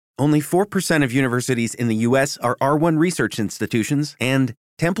Only 4% of universities in the U.S. are R1 research institutions, and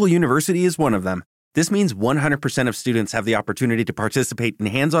Temple University is one of them. This means 100% of students have the opportunity to participate in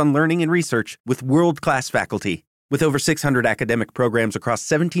hands-on learning and research with world-class faculty. With over 600 academic programs across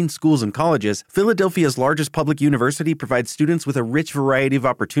 17 schools and colleges, Philadelphia's largest public university provides students with a rich variety of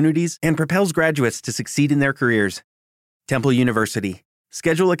opportunities and propels graduates to succeed in their careers. Temple University.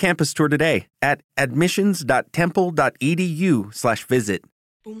 Schedule a campus tour today at admissions.temple.edu/visit.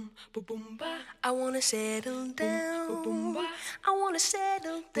 Boom, boom, boom, ba. I wanna settle down. Boom, boom, ba. I wanna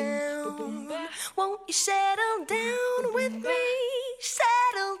settle down. Boom, ba. Won't you settle down with me?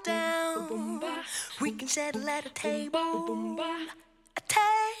 Settle down. Boom, ba. We can settle at a table. Boom, ba. A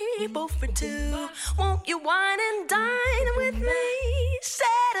table for two. Won't you wine and dine with me?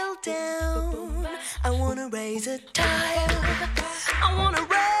 Settle down. I wanna raise a child. I wanna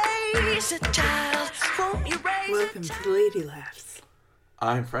raise a child. Won't you raise Welcome a child? to the Lady Laffs.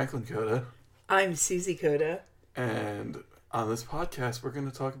 I'm Franklin Coda, I'm Susie Coda. and on this podcast, we're going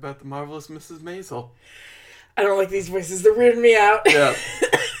to talk about the marvelous Mrs. Maisel. I don't like these voices. They're weirding me out. Yeah,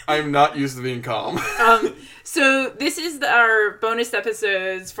 I'm not used to being calm. So this is our bonus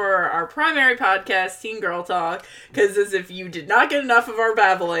episodes for our primary podcast, Teen Girl Talk, because as if you did not get enough of our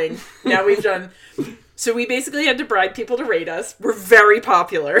babbling, now we've done... So we basically had to bribe people to rate us. We're very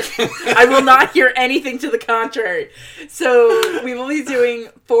popular. I will not hear anything to the contrary. So we will be doing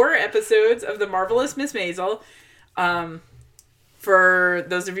 4 episodes of The Marvelous Miss Maisel. For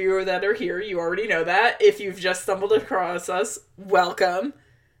those of you that are here, you already know that. If you've just stumbled across us, welcome.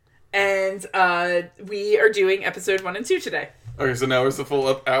 And we are doing episode 1 and 2 today. Okay, so now it's the full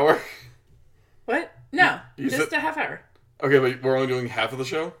up hour? What? No, You just said- a half hour. Okay, but we're only doing half of the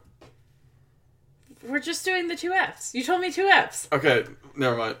show? We're just doing the 2 Fs. You told me 2 Fs. Okay,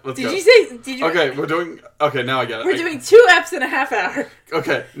 never mind. Let's go. Did you say... Did you? Okay, we're doing... Okay, now I get it. We're doing 2 Fs in a half hour.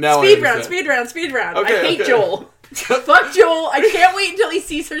 Okay, now Speed I round, understand. speed round, speed round. Okay, I hate okay. Joel. Fuck Joel. I can't wait until he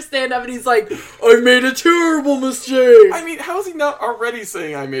sees her stand up and he's like, I made a terrible mistake. I mean, how is he not already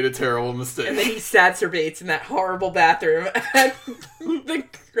saying I made a terrible mistake? And then he masturbates in that horrible bathroom at the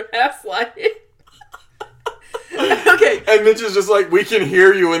grass light. Okay. And Mitch is just like, we can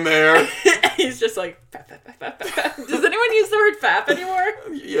hear you in there. He's just like, fap, fap, fap, fap, fap. Does anyone use the word fap anymore?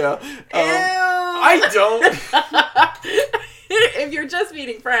 Yeah. Ew. I don't. If you're just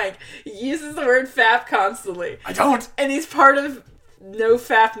meeting Frank, he uses the word fap constantly. I don't. And he's part of No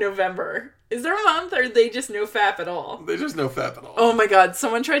Fap November. Is there a month, or are they just no fap at all? They just no fap at all. Oh my god,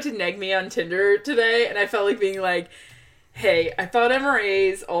 someone tried to neg me on Tinder today, and I felt like being like, hey, I thought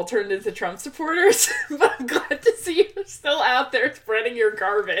MRAs all turned into Trump supporters, but I'm glad to see you're still out there spreading your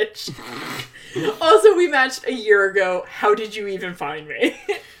garbage. Also, we matched a year ago. How did you even find me?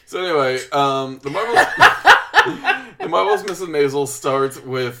 So anyway, the Marvelous Mrs. Maisel starts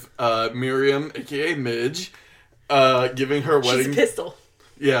with Miriam, aka Midge, giving her wedding. She's a pistol.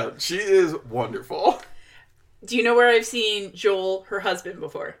 Yeah, she is wonderful. Do you know where I've seen Joel, her husband,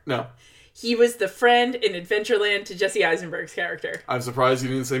 before? No, He was the friend in Adventureland to Jesse Eisenberg's character. I'm surprised you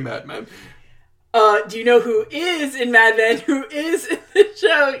didn't say Mad Men. Do you know who is in Mad Men, who is in the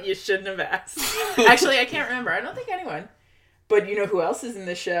show? You shouldn't have asked. Actually, I can't remember. I don't think anyone. But you know who else is in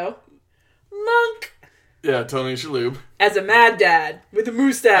this show? Monk. Yeah, Tony Shalhoub. As a mad dad with a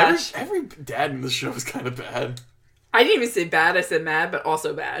mustache. Every dad in the show is kind of bad. I didn't even say bad, I said mad, but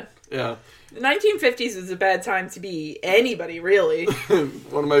also bad. Yeah. The 1950s was a bad time to be anybody, really.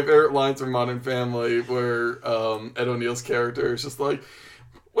 One of my favorite lines from Modern Family where Ed O'Neill's character is just like,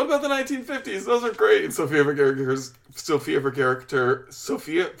 what about the 1950s? Those are great. And Sofia Vergara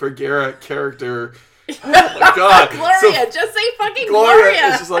character. Oh my god. Gloria, just say fucking Gloria Gloria.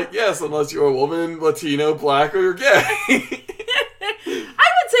 is just like, yes, unless you're a woman, Latino, black, or you're gay. I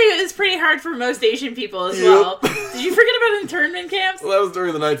would say it was pretty hard for most Asian people as well. Did you forget about internment camps? Well, that was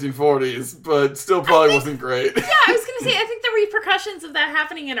during the 1940s, but still probably wasn't great. Yeah, I was going to say, I think the repercussions of that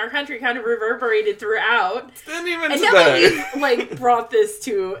happening in our country kind of reverberated throughout. Didn't even And now that today. we've, brought this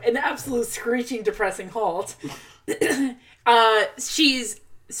to an absolute screeching, depressing halt,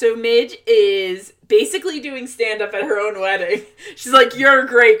 So Midge is basically doing stand-up at her own wedding. She's like, you're a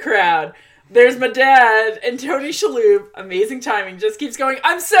great crowd. There's my dad and Tony Shalhoub. Amazing timing. Just keeps going,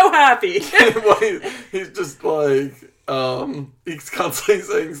 I'm so happy. He's just like, he's constantly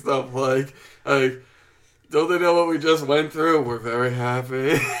saying stuff like, don't they know what we just went through? We're very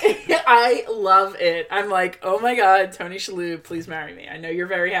happy. I love it. I'm like, oh my god, Tony Shalhoub, please marry me. I know you're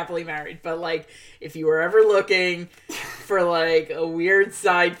very happily married, but if you were ever looking for a weird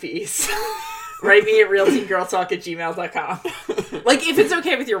side piece, write me at realteengirltalk@gmail.com. If it's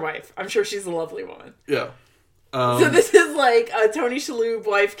okay with your wife. I'm sure she's a lovely woman. Yeah. So this is like a Tony Shalhoub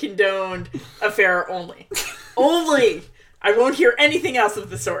wife condoned affair only. Only! I won't hear anything else of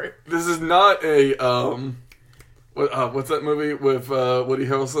the sort. This is not a, what's that movie with Woody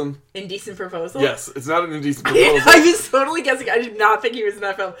Harrelson? Indecent Proposal? Yes, it's not an indecent proposal. I was totally guessing. I did not think he was in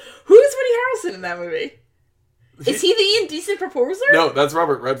that film. Who is Woody Harrelson in that movie? Is he the indecent proposer? No, that's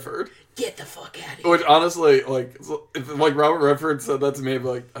Robert Redford. Get the fuck out of here. Which, honestly, like, if Robert Redford said that to me, I'd be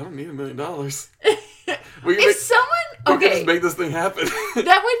like, I don't need $1 million. We can just make this thing happen.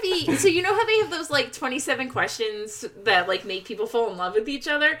 That would be... So you know how they have those, like, 27 questions that, like, make people fall in love with each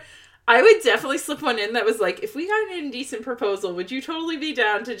other? I would definitely slip one in that was like, if we got an indecent proposal, would you totally be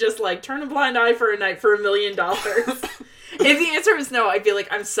down to just, like, turn a blind eye for a night for $1 million? If the answer was no, I'd be like,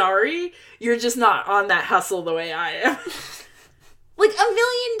 I'm sorry, you're just not on that hustle the way I am. Like, $1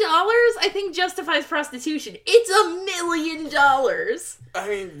 million, I think, justifies prostitution. It's $1 million. I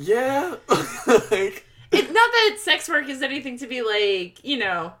mean, yeah. Like... Not that sex work is anything to be, like, you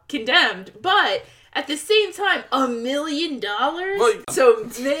know, condemned, but at the same time, $1 million? Like... So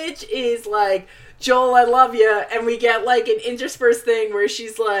Midge is like, Joel, I love you, and we get, like, an interspersed thing where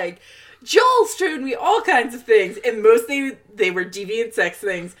she's like, Joel showed me all kinds of things, and mostly they were deviant sex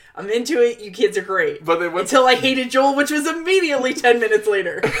things. I'm into it, you kids are great. But they went until I hated Joel, which was immediately 10 minutes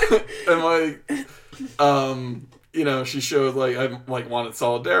later. And, like, you know, she showed, like, I, like, wanted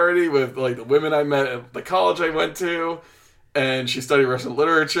solidarity with, like, the women I met at the college I went to, and she studied Russian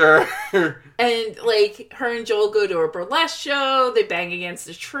literature. And, like, her and Joel go to a burlesque show, they bang against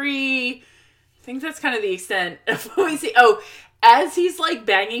a tree. I think that's kind of the extent of what we see. Oh, as he's, like,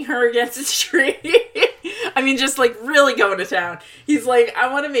 banging her against a tree, I mean, just, like, really going to town. He's like,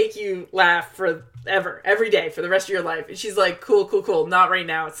 I want to make you laugh forever, every day, for the rest of your life. And she's like, cool, cool, cool. Not right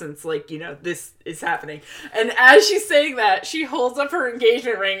now, since, like, you know, this is happening. And as she's saying that, she holds up her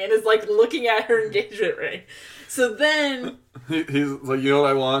engagement ring and is, like, looking at her engagement ring. So then... He's like, you know what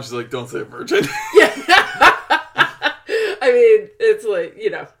I want? She's like, don't say virgin. Yeah. I mean, it's like, you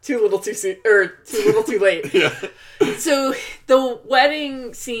know, too little too soon, or too little too late. Yeah. So the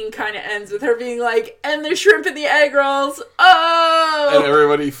wedding scene kind of ends with her being like, and the shrimp and the egg rolls. Oh! And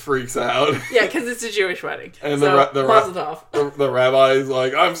everybody freaks out. Yeah, because it's a Jewish wedding. And so, the rabbi's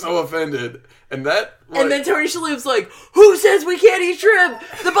like, I'm so offended. And that... Like, and then Tony Shalhoub's like, who says we can't eat shrimp?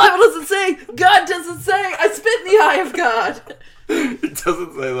 The Bible doesn't say, God doesn't say, I spit in the eye of God. It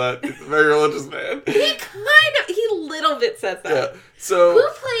doesn't say that. He's a very religious man. He little bit says that. Yeah, so... Who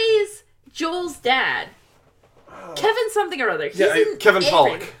plays Joel's dad? Kevin something or other. He's in Kevin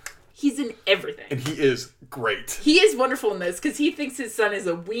Pollak. He's in everything. And he is great. He is wonderful in this, because he thinks his son is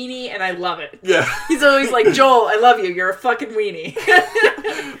a weenie, and I love it. Yeah. He's always like, Joel, I love you, you're a fucking weenie.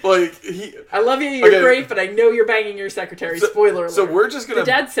 Like, I love you, you're great, but I know you're banging your secretary. Spoiler alert. So we're just gonna... The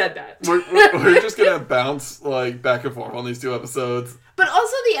dad said that. We're just gonna bounce, like, back and forth on these two episodes. But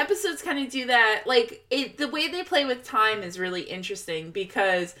also the episodes kind of do that, like, the way they play with time is really interesting,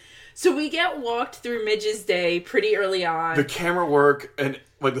 because... So we get walked through Midge's day pretty early on. The camera work and,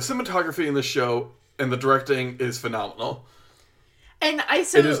 like, the cinematography in the show and the directing is phenomenal. And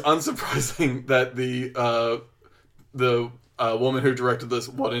it is unsurprising that the woman who directed this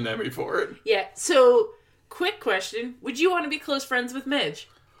won an Emmy for it. Yeah. So, quick question: would you want to be close friends with Midge?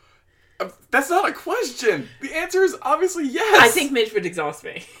 That's not a question. The answer is obviously yes. I think Midge would exhaust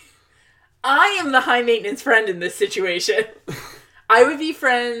me. I am the high maintenance friend in this situation. I would be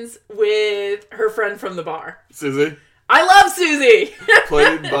friends with her friend from the bar. Susie. I love Susie!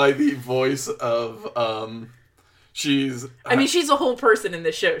 Played by the voice of, she's a whole person in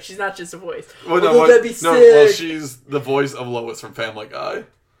this show. She's not just a voice. Well, she's the voice of Lois from Family Guy.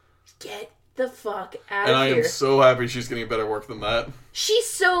 Get the fuck out of here. And I am so happy she's getting better work than that. She's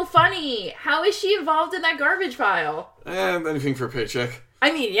so funny. How is she involved in that garbage pile? And anything for a paycheck.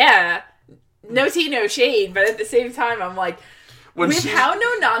 I mean, yeah. No tea, no shade, but at the same time, I'm like... how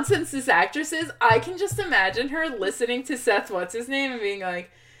no-nonsense this actress is, I can just imagine her listening to Seth What's-His-Name and being like,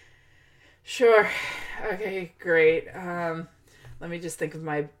 sure, okay, great, let me just think of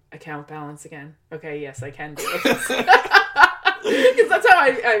my account balance again. Okay, yes, I can do it. Because that's how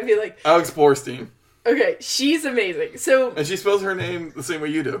I feel like... Alex Borstein. Okay, she's amazing. And she spells her name the same way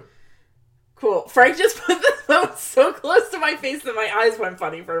you do. Cool. Frank just put the phone so close to my face that my eyes went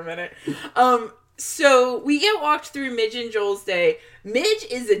funny for a minute. So we get walked through Midge and Joel's day. Midge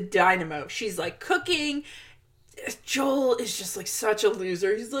is a dynamo. She's like cooking. Joel is just like such a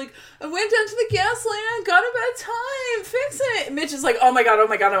loser. He's like, I went down to the gas line, got a bad time, fix it. And Midge is like, oh my god,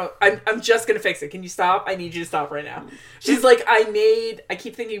 I'm just gonna fix it. Can you stop? I need you to stop right now. She's like, I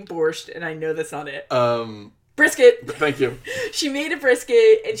keep thinking borscht, and I know that's not it. Brisket. Thank you. She made a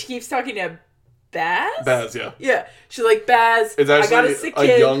brisket, and she keeps talking to Baz? Baz, yeah. Yeah. She's like, Baz, It's I got a actually sick a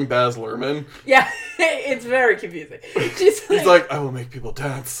kid. young Baz Luhrmann. Yeah. It's very confusing. He's like, I will make people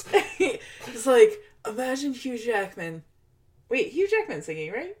dance. It's like, imagine Hugh Jackman. Wait, Hugh Jackman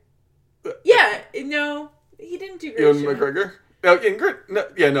singing, right? Yeah. No, he didn't do great. Ewan McGregor?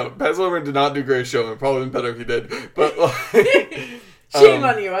 No, Baz Luhrmann did not do Greatest Showman. Probably been better if he did. But Shame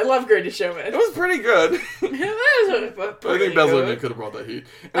on you. I love Greatest Showman. It was pretty good. It was But I think Baz Luhrmann could have brought that heat.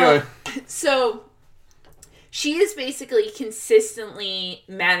 Anyway. So, she is basically consistently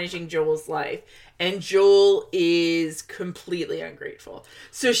managing Joel's life. And Joel is completely ungrateful.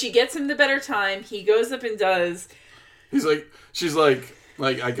 So she gets him the better time. He goes up and does. She's like,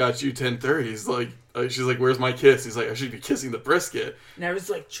 I got you 10:30. He's like, she's like, where's my kiss? He's like, I should be kissing the brisket. And I was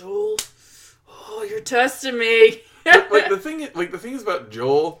like, Joel, oh, you're testing me. the thing is about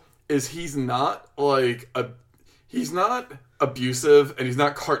Joel is he's not abusive and he's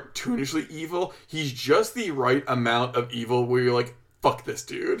not cartoonishly evil. He's just the right amount of evil where you're like, fuck this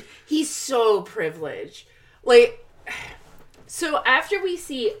dude. He's so privileged. Like, so after we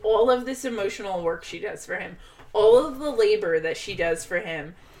see all of this emotional work she does for him, all of the labor that she does for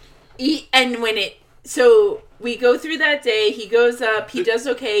him, so we go through that day, he goes up, he does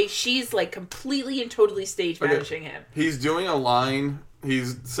okay, she's like completely and totally stage managing him. He's doing a line,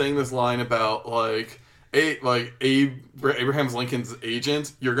 he's saying this line about Abraham Lincoln's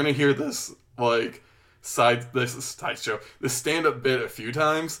agent. You're gonna hear this this stand-up bit a few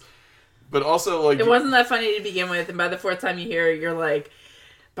times, but also it wasn't that funny to begin with, and by the fourth time you hear it, you're like,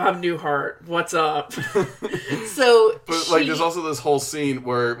 Bob Newhart, what's up? So, but there's also this whole scene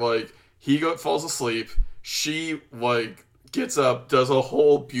where he falls asleep, she gets up, does a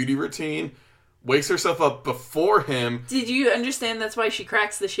whole beauty routine, wakes herself up before him. Did you understand that's why she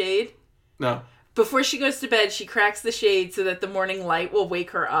cracks the shade? No. Before she goes to bed, she cracks the shade so that the morning light will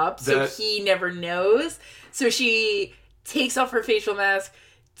wake her up, so he never knows. So she takes off her facial mask,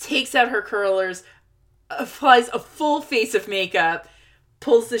 takes out her curlers, applies a full face of makeup,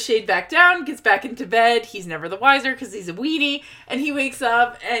 pulls the shade back down, gets back into bed. He's never the wiser because he's a weenie. And he wakes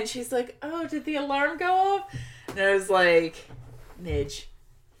up and she's like, oh, did the alarm go off? And I was like, Midge,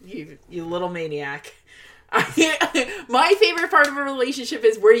 you little maniac. My favorite part of a relationship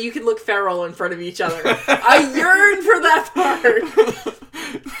is where you can look feral in front of each other. I yearn for that part.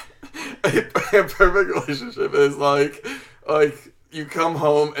 A perfect relationship is you come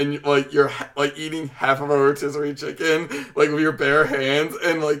home and you're eating half of a rotisserie chicken with your bare hands,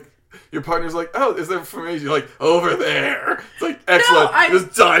 and your partner's like, oh, is there for me? You're like, over there. It's like, excellent.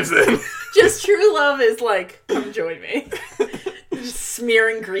 Just dives in. Just true love is come join me. Just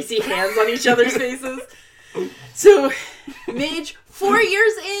smearing greasy hands on each other's faces. So, Midge, 4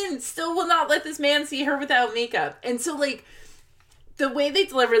 years in, still will not let this man see her without makeup. And so, the way they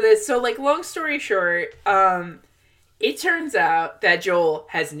deliver this, so, long story short, it turns out that Joel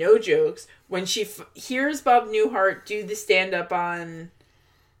has no jokes. When she hears Bob Newhart do the stand-up on,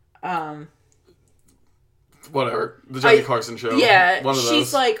 whatever, the Johnny Carson show. Yeah, one of those.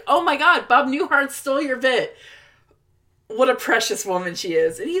 She's like, oh my god, Bob Newhart stole your bit. What a precious woman she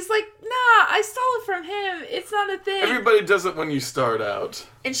is. And he's like, nah, I stole it from him. It's not a thing. Everybody does it when you start out.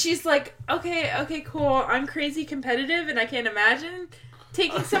 And she's like, okay, cool. I'm crazy competitive and I can't imagine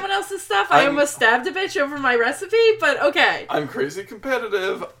taking someone else's stuff. I almost stabbed a bitch over my recipe, but okay. I'm crazy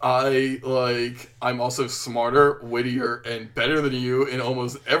competitive. I'm also smarter, wittier, and better than you in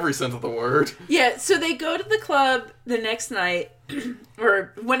almost every sense of the word. Yeah, so they go to the club the next night,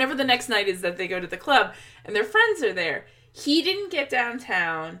 or whenever the next night is that they go to the club, and their friends are there. He didn't get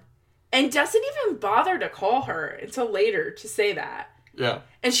downtown and doesn't even bother to call her until later to say that. Yeah.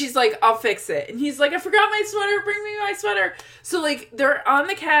 And she's like, I'll fix it. And he's like, I forgot my sweater. Bring me my sweater. So, they're on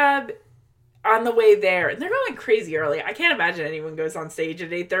the cab on the way there. And they're going crazy early. I can't imagine anyone goes on stage at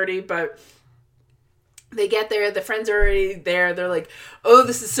 8:30. But they get there. The friends are already there. They're like, oh,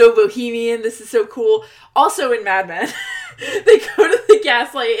 this is so bohemian. This is so cool. Also in Mad Men. They go to the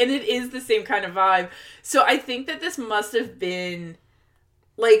Gaslight. And it is the same kind of vibe. So I think that this must have been,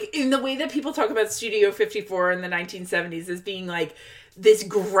 in the way that people talk about Studio 54 in the 1970s as being, this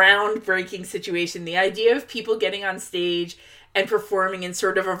groundbreaking situation. The idea of people getting on stage and performing in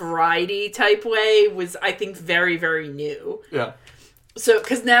sort of a variety type way was, I think, very, very new. Yeah. So,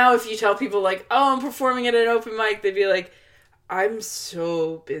 because now if you tell people, oh, I'm performing at an open mic, they'd be like, I'm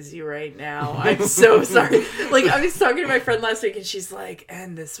so busy right now. I'm so sorry. Like, I was talking to my friend last week, and she's like,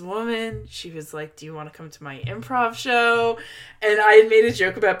 and this woman, she was like, do you want to come to my improv show? And I had made a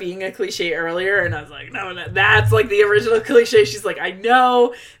joke about being a cliche earlier, and I was like, no, that's like the original cliche. She's like, I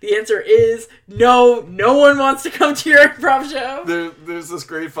know. The answer is no. No one wants to come to your improv show. There's this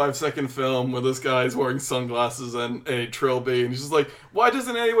great 5-second film where this guy's wearing sunglasses and a trilby, and he's just like, why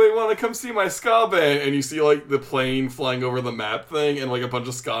doesn't anyone want to come see my ska band? And you see, like, the plane flying over the map thing and, like, a bunch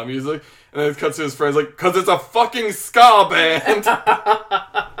of ska music. And then it cuts to his friends, like, because it's a fucking ska band!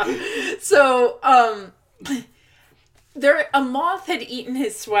 So, a moth had eaten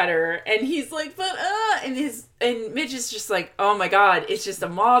his sweater, and he's like, and Midge is just like, oh my god, it's just a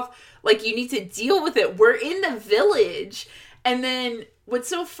moth. Like, you need to deal with it. We're in the village. And then what's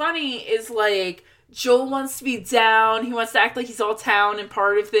so funny is, like, Joel wants to be down. He wants to act like he's all town and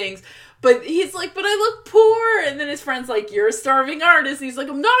part of things. But he's like, but I look poor. And then his friend's like, you're a starving artist. And he's like,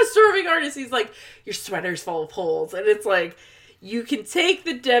 I'm not a starving artist. He's like, your sweater's full of holes. And it's like, you can take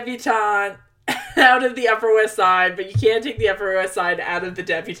the debutante out of the Upper West Side, but you can't take the Upper West Side out of the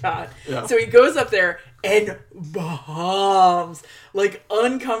debutante. Yeah. So he goes up there and bombs. Like,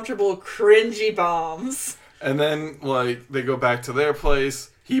 uncomfortable, cringy bombs. And then, like, they go back to their place.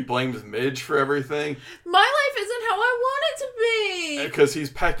 He blames Midge for everything. My life isn't how I want it to be. Because he's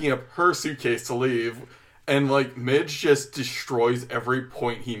packing up her suitcase to leave. And, like, Midge just destroys every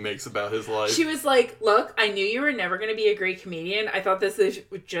point he makes about his life. She was like, look, I knew you were never going to be a great comedian. I thought this was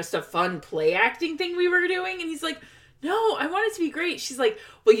just a fun play acting thing we were doing. And he's like, no, I want it to be great. She's like,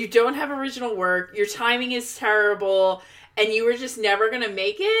 well, you don't have original work. Your timing is terrible. And you were just never going to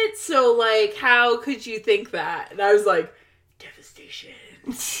make it. So, like, how could you think that? And I was like, devastation.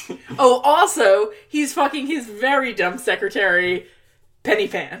 Oh, also, he's fucking his very dumb secretary, Penny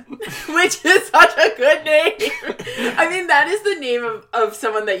Pan, which is such a good name. I mean, that is the name of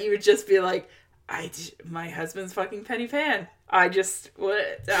someone that you would just be like, my husband's fucking Penny Pan. I'm at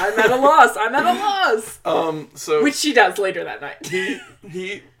a loss. I'm at a loss. So which she does later that night.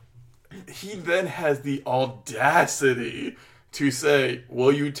 He then has the audacity to say,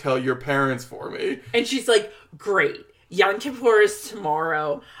 will you tell your parents for me? And she's like, great. Yom Kippur is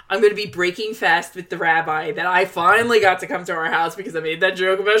tomorrow. I'm going to be breaking fast with the rabbi that I finally got to come to our house because I made that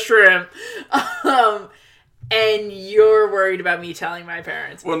joke about shrimp. And you're worried about me telling my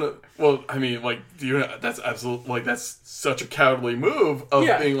parents. Well, I mean, like, that's absolutely, like, that's such a cowardly move of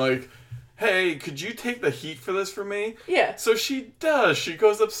being like, hey, could you take the heat for this for me? Yeah. So she does. She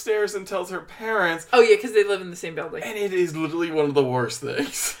goes upstairs and tells her parents. Oh, yeah, because they live in the same building. And it is literally one of the worst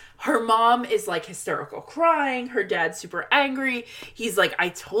things. Her mom is, like, hysterical crying. Her dad's super angry. He's like, I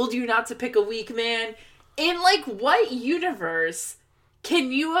told you not to pick a weak man. In, like, what universe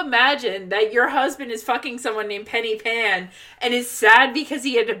can you imagine that your husband is fucking someone named Penny Pan and is sad because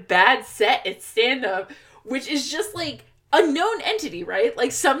he had a bad set at stand-up, which is just, like, a known entity, right?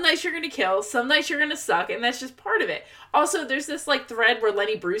 Like, some nights you're gonna kill, some nights you're gonna suck, and that's just part of it. Also, there's this, like, thread where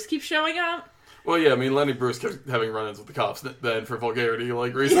Lenny Bruce keeps showing up. Well, yeah, I mean, Lenny Bruce kept having run-ins with the cops then for vulgarity,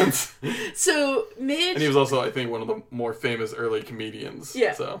 like, reasons. So, Midge... And he was also, I think, one of the more famous early comedians.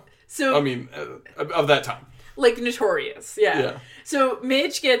 Yeah. So I mean, of that time. Like, notorious, yeah. So,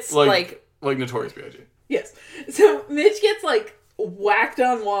 Midge gets, like Notorious B.I.G. Yes. So, Midge gets, like, whacked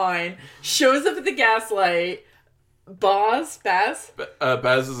on wine, shows up at the gaslight. Baz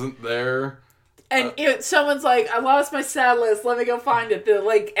isn't there. And someone's like, I lost my sad list, let me go find it. The,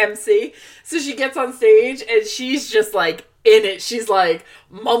 like, MC. So she gets on stage, and she's just, like, in it. She's, like,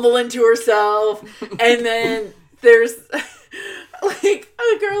 mumbling to herself. And then there's, like,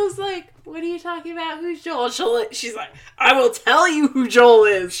 a girl's like, what are you talking about? Who's Joel? She's like, I will tell you who Joel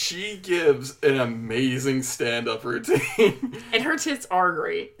is. She gives an amazing stand-up routine. And her tits are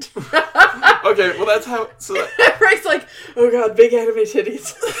great. Okay, well, that's how... So Frank's like, oh god, big anime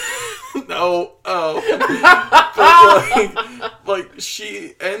titties. No. Oh. But, like,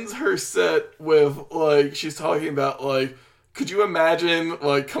 she ends her set with, like, she's talking about, like, could you imagine,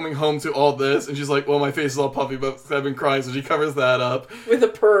 like, coming home to all this? And she's like, well, my face is all puffy, but I've been crying, so she covers that up. With a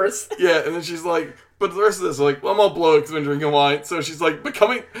purse. Yeah, and then she's like, but the rest of this, like, well, I'm all bloated because I've been drinking wine. So she's like,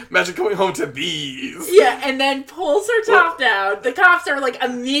 imagine coming home to these. Yeah, and then pulls her top down. The cops are, like,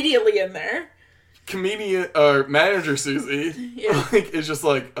 immediately in there. Comedian, or manager Susie, like, is just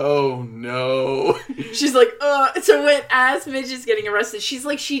like, oh no. She's like, so as Midge is getting arrested, she's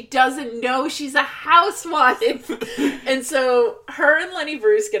like, she doesn't know she's a housewife. And so her and Lenny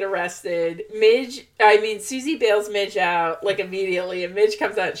Bruce get arrested. Susie bails Midge out, like, immediately, and Midge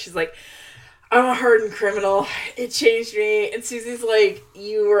comes out and she's like, I'm a hardened criminal. It changed me. And Susie's like,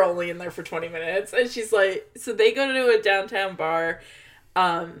 you were only in there for 20 minutes. And she's like, so they go to a downtown bar,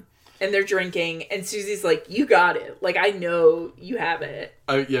 and they're drinking. And Susie's like, you got it. Like, I know you have it.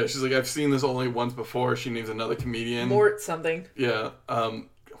 Yeah, she's like, I've seen this only once before. She names another comedian. Mort something. Yeah.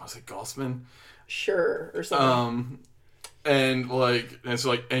 Was it Gossman? Sure, or something. And it's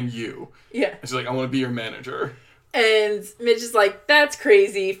like, and you. Yeah. And she's like, I want to be your manager. And Midge is like, that's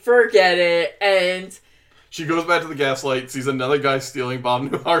crazy, forget it. And she goes back to the gaslight, sees another guy stealing Bob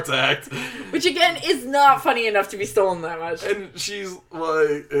Newhart's act. Which, again, is not funny enough to be stolen that much. And she's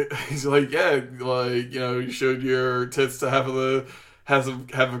like, he's like, yeah, like, you know, you showed your tits to half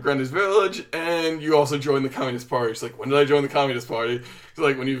of Greenwich Village, and you also joined the Communist Party. She's like, when did I join the Communist Party? She's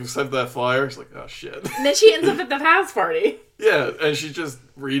like, when you sent that flyer. She's like, oh, shit. And then she ends up at the house party. Yeah, and she's just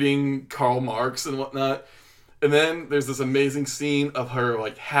reading Karl Marx and whatnot. And then there's this amazing scene of her,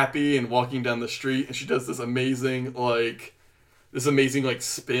 like, happy and walking down the street, and she does this amazing,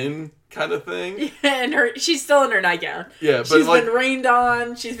 spin kind of thing. Yeah, and she's still in her nightgown. Yeah, but she's been rained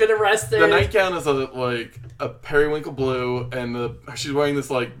on, she's been arrested. The nightgown is a periwinkle blue, and she's wearing this,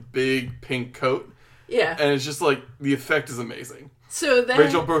 like, big pink coat. Yeah. And it's just, like, the effect is amazing. So then...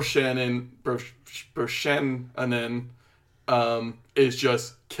 Rachel Brosnahan is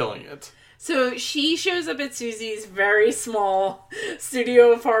just killing it. So she shows up at Susie's very small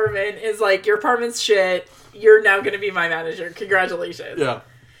studio apartment, is like, your apartment's shit, you're now going to be my manager, congratulations. Yeah.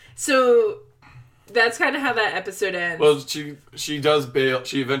 So that's kind of how that episode ends. Well, she does bail,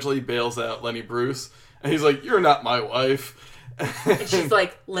 she eventually bails out Lenny Bruce, and he's like, you're not my wife. And she's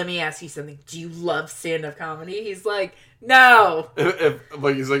like, let me ask you something, do you love stand-up comedy? He's like, no.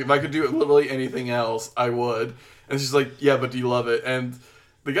 He's like, if I could do literally anything else, I would. And she's like, yeah, but do you love it? And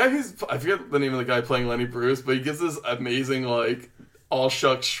the guy I forget the name of the guy playing Lenny Bruce, but he gives this amazing, like, all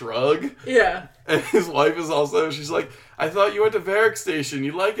shucks shrug. Yeah. And his wife is also, she's like, I thought you went to Varick Station,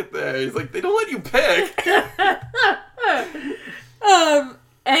 you like it there. He's like, they don't let you pick.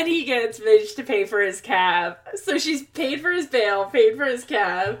 And he gets Midge to pay for his cab. So she's paid for his bail, paid for his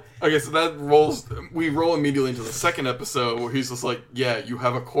cab. Okay, so we roll immediately into the second episode where he's just like, yeah, you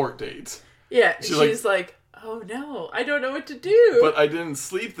have a court date. Yeah, she's like, oh no, I don't know what to do. But I didn't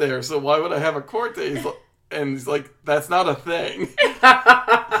sleep there, so why would I have a court date? And he's like, that's not a thing.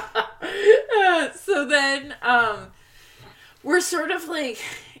 So then, we're sort of like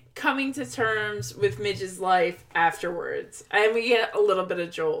coming to terms with Midge's life afterwards. And we get a little bit of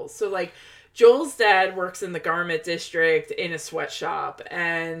Joel. So like, Joel's dad works in the garment district in a sweatshop.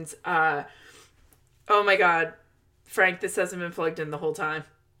 And, oh my God, Frank, this hasn't been plugged in the whole time.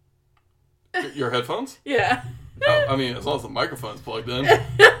 Your headphones? Yeah. Oh, I mean, as long as the microphone's plugged in.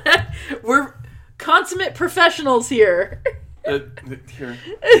 We're consummate professionals here. Here.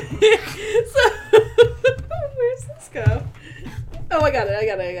 So, where's this go? Oh, I got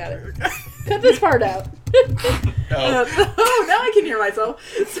it. Cut this part out. Oh, now I can hear myself.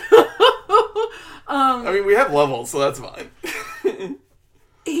 So, I mean, we have levels, so that's fine.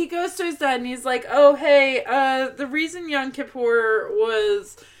 He goes to his dad and he's like, oh, hey, the reason Yom Kippur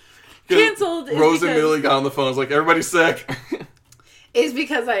was canceled is Rose immediately got on the phone. Was like, everybody's sick. Is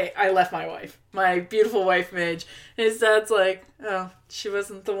because I left my wife. My beautiful wife, Midge. And his dad's like, oh, she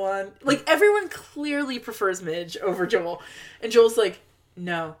wasn't the one. Like, everyone clearly prefers Midge over Joel. And Joel's like,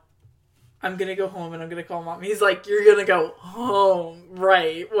 no. I'm gonna go home and I'm gonna call mom. He's like, you're gonna go home.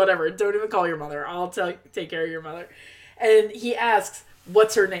 Right. Whatever. Don't even call your mother. I'll take care of your mother. And he asks,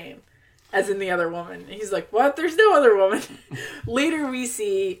 what's her name? As in the other woman. And he's like, what? There's no other woman. Later we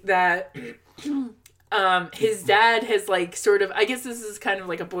see that his dad has like sort of, I guess this is kind of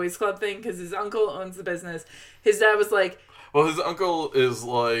like a boys club thing because his uncle owns the business. His dad was like, well, his uncle is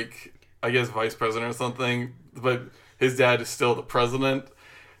like, I guess vice president or something, but his dad is still the president.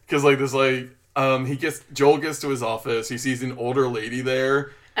 Because like this Joel gets to his office, he sees an older lady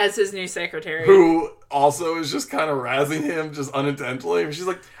there. As his new secretary. Who also is just kind of razzing him just unintentionally. She's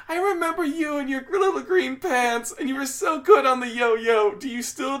like, I remember you in your little green pants, and you were so good on the yo-yo. Do you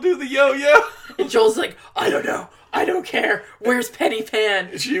still do the yo-yo? And Joel's like, I don't know. I don't care. Where's Penny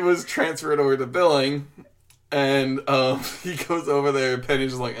Pan? She was transferred over to billing, and he goes over there, and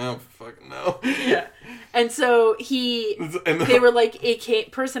Penny's just like, oh, fucking no. Yeah. And so they were like,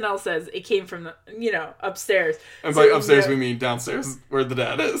 personnel says it came from the, upstairs. And by upstairs we mean downstairs where the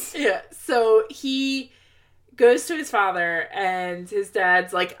dad is. Yeah. So he goes to his father and his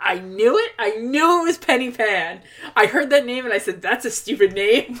dad's like, I knew it was Penny Pan. I heard that name and I said, that's a stupid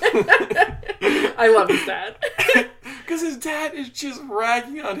name. I love his dad. Because his dad is just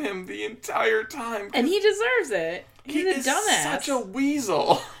ragging on him the entire time. And he deserves it. He's a dumbass. Such a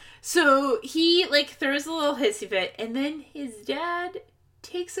weasel. So he, like, throws a little hissy fit, and then his dad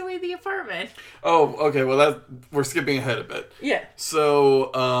takes away the apartment. Oh, okay, well, we're skipping ahead a bit. Yeah.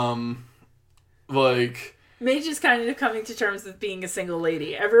 So, like... Midge is kind of coming to terms with being a single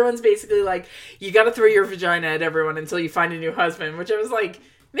lady. Everyone's basically like, you gotta throw your vagina at everyone until you find a new husband, which I was like,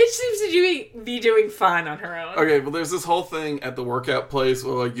 Midge seems to be doing fine on her own. Okay, well, there's this whole thing at the workout place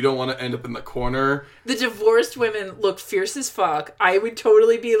where, like, you don't want to end up in the corner. The divorced women looked fierce as fuck. I would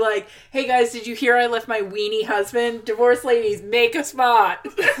totally be like, hey guys, did you hear I left my weenie husband? Divorced ladies, make a spot.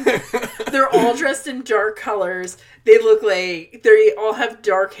 They're all dressed in dark colors. They look like, they all have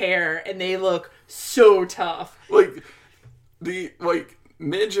dark hair, and they look so tough. Like,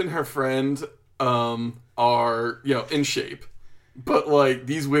 Midge and her friend, are, in shape. But, like,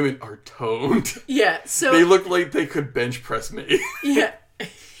 these women are toned. Yeah, so... They look like they could bench press me. Yeah.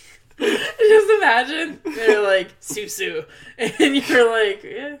 Just imagine. They're like, Sue. And you're like,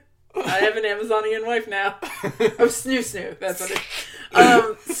 yeah, I have an Amazonian wife now. Oh, Snoo. That's what it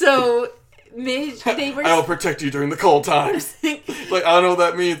is. So, Midge, they were... I'll protect you during the cold times. Like, I don't know what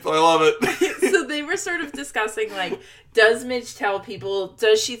that means, but I love it. So they were sort of discussing, like, does Midge tell people?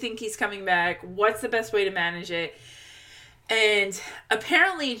 Does she think he's coming back? What's the best way to manage it? And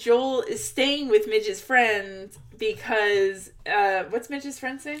apparently Joel is staying with Midge's friend because, what's Midge's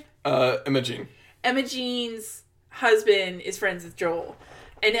friend's name? Emma Jean. Emma Jean's husband is friends with Joel.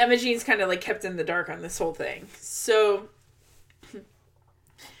 And Emma Jean's kind of like kept in the dark on this whole thing. So,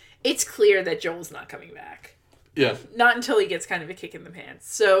 it's clear that Joel's not coming back. Yeah. Not until he gets kind of a kick in the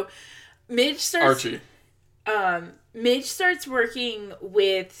pants. So, Midge starts... Archie. Midge starts working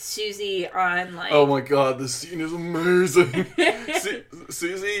with Susie on, like... Oh my god, this scene is amazing.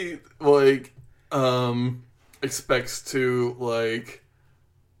 Susie, like, expects to, like,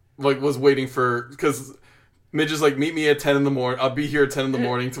 was waiting for... Because Midge is like, meet me at 10 in the morning. I'll be here at 10 in the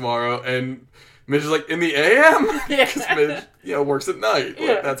morning tomorrow. And Midge is like, in the AM? Because Midge, works at night. Like,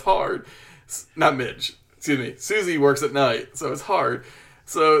 Yeah. That's hard. Not Midge. Excuse me. Susie works at night, so it's hard.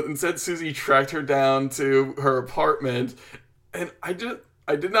 So instead, Susie tracked her down to her apartment, and I did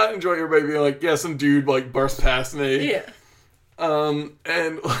not enjoy everybody being like, yeah, some dude, like, burst past me. Yeah. And,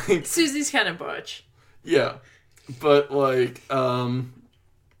 like... Susie's kind of butch. Yeah. But, like,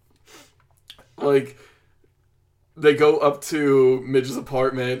 they go up to Midge's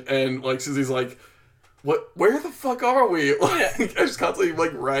apartment, and, like, Susie's like, where the fuck are we? Like, I just constantly, like,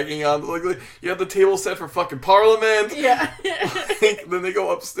 ragging on, like, you have the table set for fucking Parliament. Yeah. Like, then they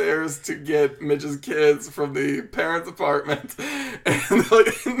go upstairs to get Midge's kids from the parents' apartment. And,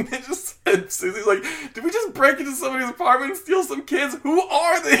 like, Midge and Susie's like, did we just break into somebody's apartment and steal some kids? Who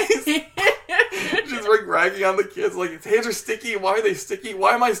are these? She's, like, ragging on the kids, like, his hands are sticky. Why are they sticky?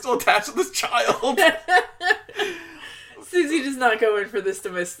 Why am I still attached to this child? Susie does not go in for this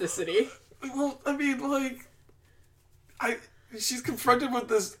domesticity. Well, I mean, like, she's confronted with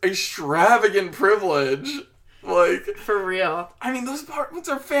this extravagant privilege. Like, For real. I mean, those apartments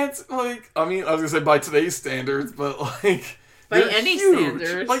are fancy. Like, I mean, I was gonna say by today's standards, but like, By they're any huge.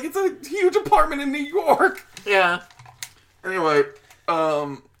 standards. Like, it's a huge apartment in New York. Yeah. Anyway,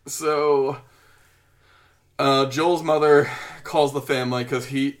 so Joel's mother calls the family because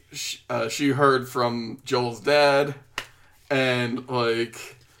she heard from Joel's dad, and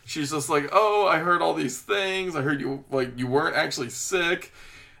like. She's just like, oh, I heard all these things. I heard you weren't actually sick.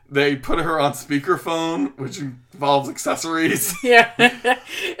 They put her on speakerphone, which involves accessories. Yeah.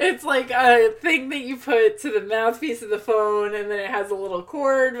 It's like a thing that you put to the mouthpiece of the phone, and then it has a little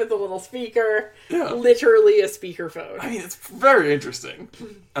cord with a little speaker. Yeah. Literally a speakerphone. I mean, it's very interesting.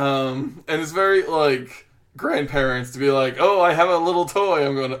 And it's very, like, grandparents to be like, oh, I have a little toy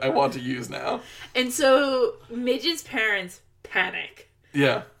I want to use now. And so, Midge's parents panic.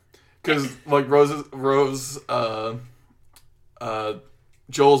 Yeah. Because, like,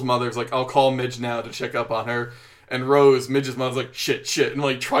 Joel's mother's like, I'll call Midge now to check up on her. And Midge's mother's like, shit, and,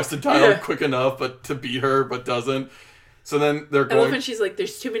 like, tries to dial quick enough but to beat her, but doesn't. So then they're going... I love when she's like,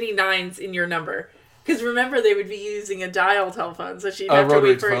 there's too many nines in your number. Because remember, they would be using a dial telephone, so she'd have to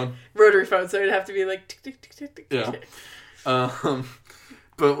wait for... Rotary phone, so it'd have to be like... Tick, tick, tick, tick, tick. Yeah.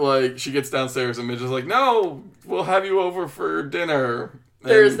 But, like, she gets downstairs and Midge is like, no, we'll have you over for dinner.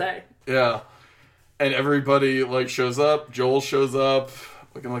 Thursday. Yeah. And everybody, like, shows up. Joel shows up,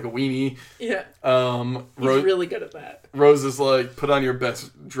 looking like a weenie. Yeah. He's really good at that. Rose is like, put on your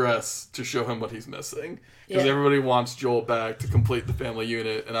best dress to show him what he's missing. Because everybody wants Joel back to complete the family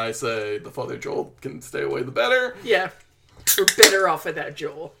unit. And I say, the farther Joel can stay away, the better. Yeah. We're better off without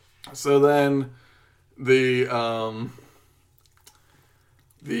Joel. So then, the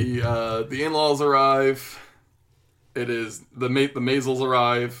in-laws arrive. It is the Maisels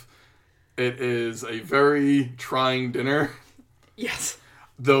arrive. it is a very trying dinner. Yes.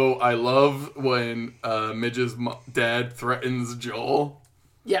 Though I love when Midge's dad threatens Joel.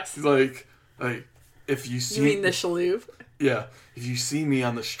 Yes. He's like, if you see... You mean the Shaloov? Yeah. If you see me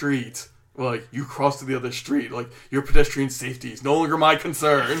on the street, like, you cross to the other street. Like, your pedestrian safety is no longer my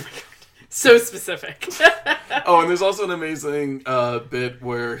concern. So specific. Oh, and there's also an amazing bit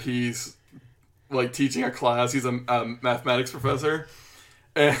where he's, like, teaching a class. He's a mathematics professor.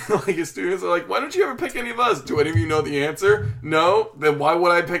 And, like, his students are like, why don't you ever pick any of us? Do any of you know the answer? No? Then why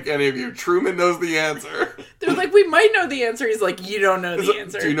would I pick any of you? Truman knows the answer. They're like, we might know the answer. He's like, you don't know the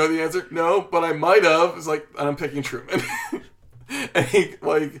answer. Do you know the answer? No, but I might have. It's like, I'm picking Truman.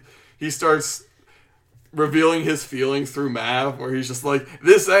 And he starts revealing his feelings through math, where he's just like,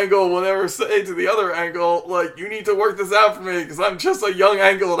 this angle will never say to the other angle, like, you need to work this out for me, because I'm just a young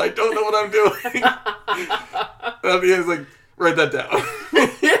angle and I don't know what I'm doing. And at the end, he's like, write that down.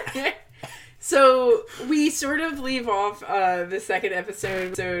 So we sort of leave off the second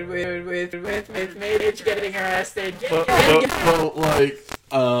episode with Midge getting arrested. Well, like,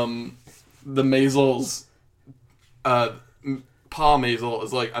 the Maisels, Pa Maisel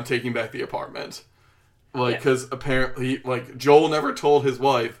is like, I'm taking back the apartment. Like, because apparently, like, Joel never told his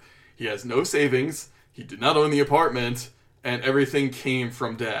wife he has no savings, he did not own the apartment, and everything came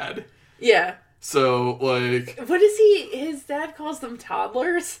from Dad. Yeah. So, like... What is he... His dad calls them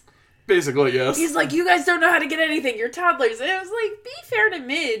toddlers? Basically, yes. He's like, you guys don't know how to get anything. You're toddlers. And I was like, be fair to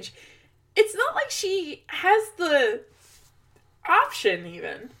Midge. It's not like she has the option,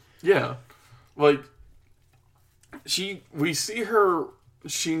 even. Yeah. Like, we see her...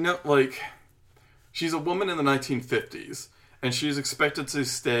 She's a woman in the 1950s, and she's expected to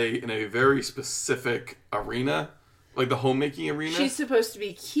stay in a very specific arena, like the homemaking arena. She's supposed to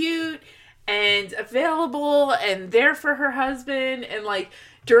be cute and available and there for her husband. And, like,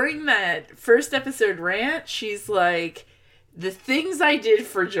 during that first episode rant, she's like, the things I did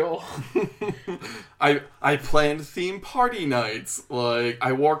for Joel. I planned theme party nights. Like,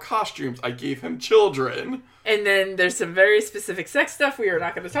 I wore costumes. I gave him children. And then there's some very specific sex stuff we are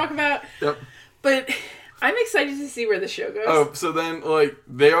not going to talk about. Yep. But I'm excited to see where the show goes. Oh, so then, like,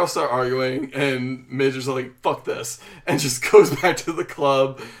 they all start arguing, and Midge is like, fuck this, and just goes back to the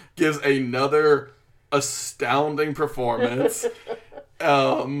club, gives another astounding performance.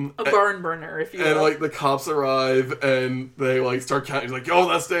 A barn burner, if you will. And, like, the cops arrive, and they, like, start counting. He's like, yo,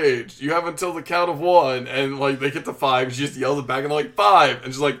 that stage. You have until the count of 1. And, like, they get to 5, and she just yells it back, and they're like, 5.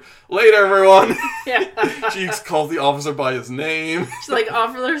 And she's like, later, everyone. Yeah. She calls the officer by his name. She's like,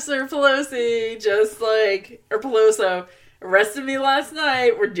 Officer Pelosi, just like, or Peloso, arrested me last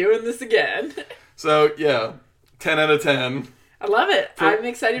night. We're doing this again. So, yeah, 10 out of 10. I love it. I'm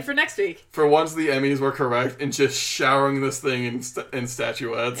excited for next week. For once, the Emmys were correct in just showering this thing in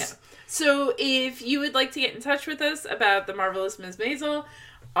statuettes. Yeah. So, if you would like to get in touch with us about The Marvelous Ms. Maisel,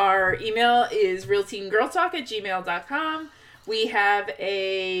 our email is realteengirltalk@gmail.com. We have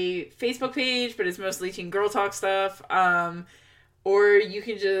a Facebook page, but it's mostly Teen Girl Talk stuff. Or you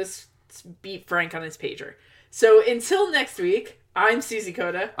can just beat Frank on his pager. So, until next week, I'm Susie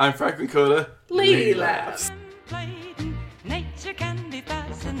Coda. I'm Franklin Coda. Lady Laffs. Nature can be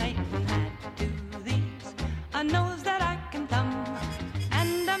fascinating. Add to these a nose that I can thumb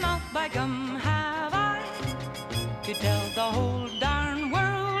and a mouth by gum. Have I to tell the whole darn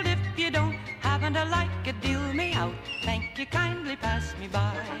world? If you don't happen to like it, deal me out. Thank you kindly, pass me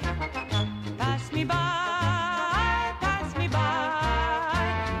by. Pass me by, pass me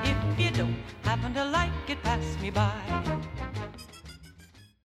by. If you don't happen to like it, pass me by.